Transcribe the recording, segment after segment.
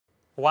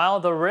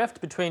While the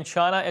rift between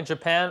China and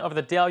Japan over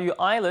the Diaoyu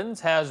Islands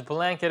has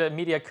blanketed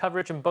media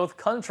coverage in both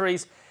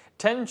countries,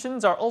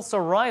 tensions are also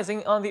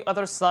rising on the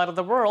other side of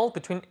the world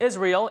between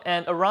Israel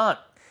and Iran.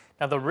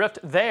 Now, the rift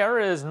there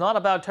is not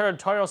about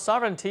territorial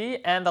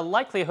sovereignty, and the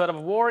likelihood of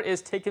war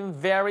is taken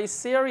very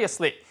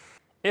seriously.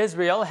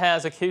 Israel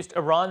has accused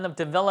Iran of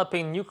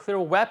developing nuclear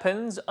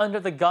weapons under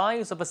the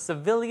guise of a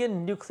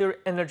civilian nuclear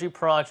energy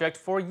project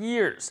for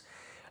years.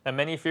 Now,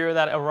 many fear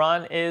that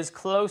Iran is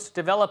close to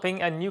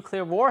developing a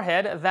nuclear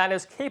warhead that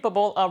is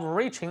capable of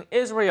reaching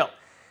Israel.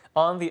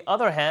 On the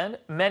other hand,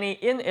 many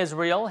in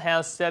Israel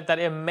have said that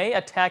it may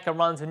attack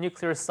Iran's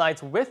nuclear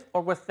sites with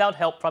or without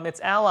help from its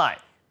ally,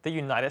 the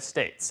United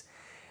States.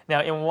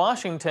 Now, in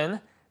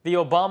Washington, the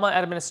Obama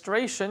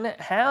administration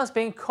has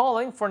been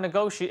calling for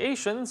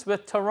negotiations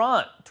with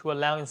Tehran to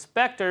allow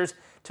inspectors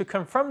to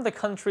confirm the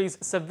country's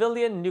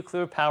civilian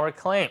nuclear power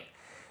claim.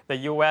 The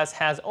U.S.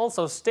 has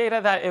also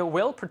stated that it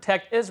will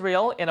protect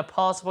Israel in a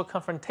possible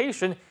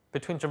confrontation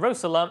between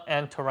Jerusalem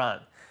and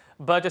Tehran.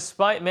 But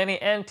despite many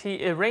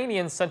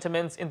anti-Iranian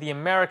sentiments in the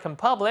American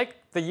public,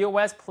 the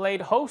U.S.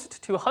 played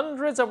host to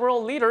hundreds of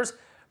world leaders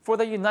for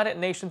the United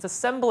Nations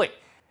Assembly,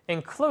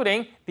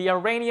 including the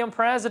Iranian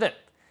president.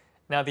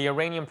 Now, the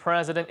Iranian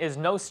president is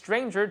no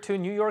stranger to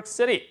New York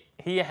City.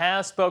 He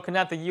has spoken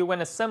at the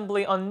UN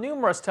Assembly on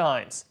numerous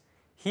times.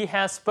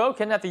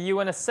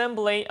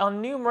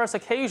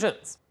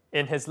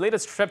 In his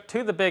latest trip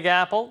to the Big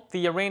Apple,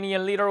 the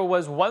Iranian leader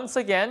was once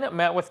again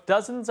met with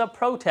dozens of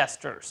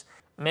protesters.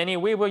 Many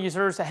Weibo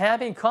users have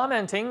been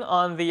commenting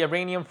on the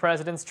Iranian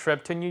president's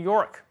trip to New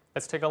York.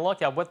 Let's take a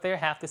look at what they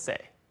have to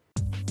say.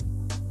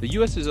 The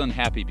U.S. is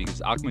unhappy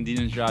because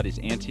Ahmadinejad is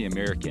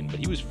anti-American, but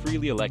he was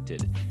freely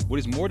elected. What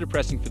is more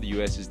depressing for the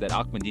U.S. is that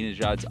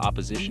Ahmadinejad's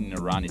opposition in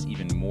Iran is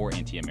even more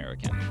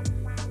anti-American.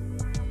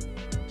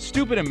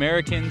 Stupid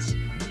Americans!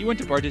 He went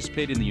to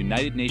participate in the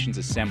United Nations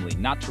Assembly,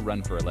 not to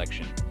run for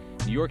election.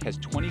 New York has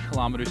 20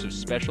 kilometers of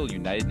special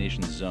United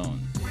Nations zone.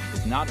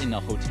 It's not in a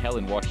hotel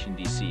in Washington,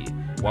 D.C.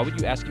 Why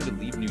would you ask him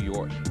to leave New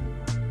York?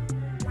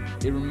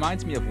 It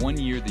reminds me of one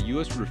year the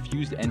U.S.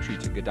 refused entry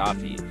to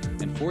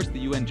Gaddafi and forced the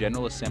UN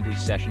General Assembly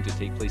session to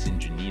take place in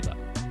Geneva.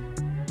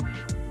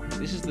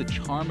 This is the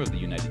charm of the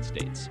United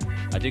States.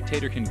 A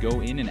dictator can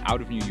go in and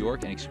out of New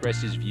York and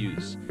express his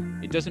views.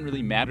 It doesn't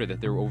really matter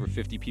that there were over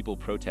 50 people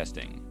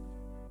protesting.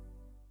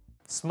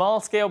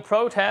 Small-scale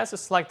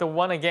protests like the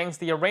one against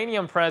the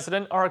Iranian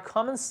president are a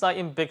common sight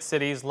in big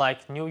cities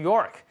like New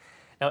York.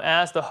 Now,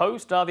 as the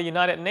host of the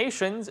United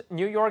Nations,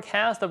 New York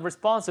has the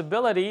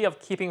responsibility of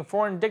keeping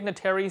foreign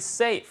dignitaries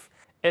safe.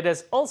 It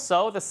is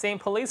also the same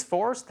police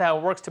force that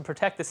works to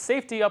protect the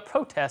safety of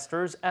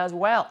protesters as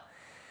well.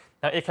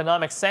 Now,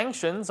 economic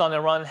sanctions on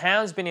Iran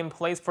has been in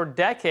place for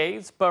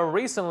decades, but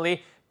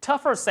recently,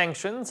 tougher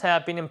sanctions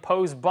have been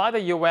imposed by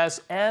the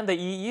U.S. and the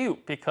EU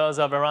because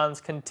of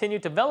Iran's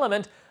continued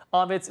development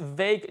of its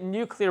vague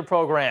nuclear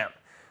program.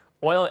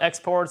 Oil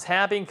exports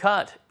have been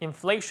cut,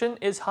 inflation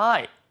is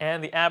high,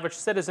 and the average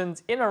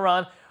citizens in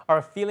Iran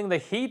are feeling the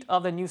heat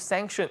of the new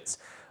sanctions.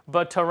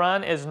 But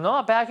Tehran is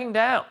not backing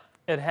down.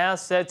 It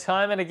has said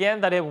time and again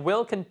that it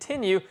will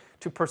continue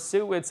to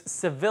pursue its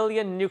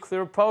civilian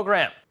nuclear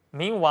program.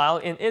 Meanwhile,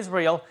 in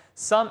Israel,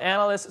 some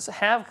analysts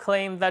have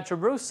claimed that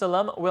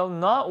Jerusalem will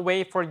not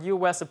wait for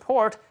U.S.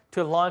 support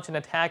to launch an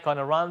attack on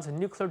Iran's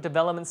nuclear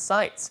development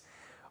sites.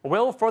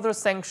 Will further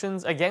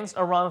sanctions against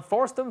Iran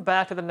force them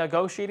back to the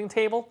negotiating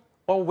table?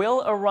 Or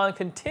will Iran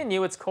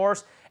continue its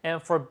course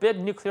and forbid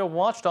nuclear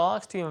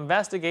watchdogs to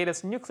investigate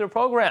its nuclear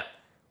program?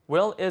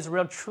 Will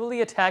Israel truly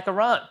attack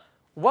Iran?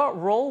 What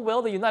role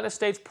will the United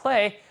States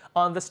play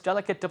on this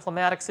delicate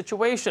diplomatic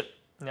situation?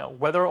 Now,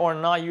 whether or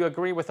not you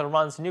agree with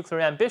Iran's nuclear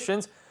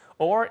ambitions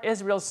or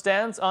Israel's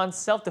stance on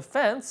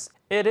self-defense,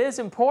 it is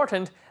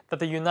important that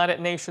the United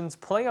Nations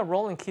play a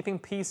role in keeping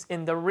peace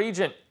in the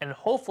region, and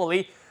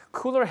hopefully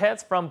cooler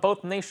heads from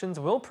both nations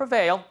will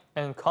prevail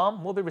and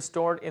calm will be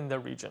restored in the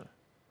region.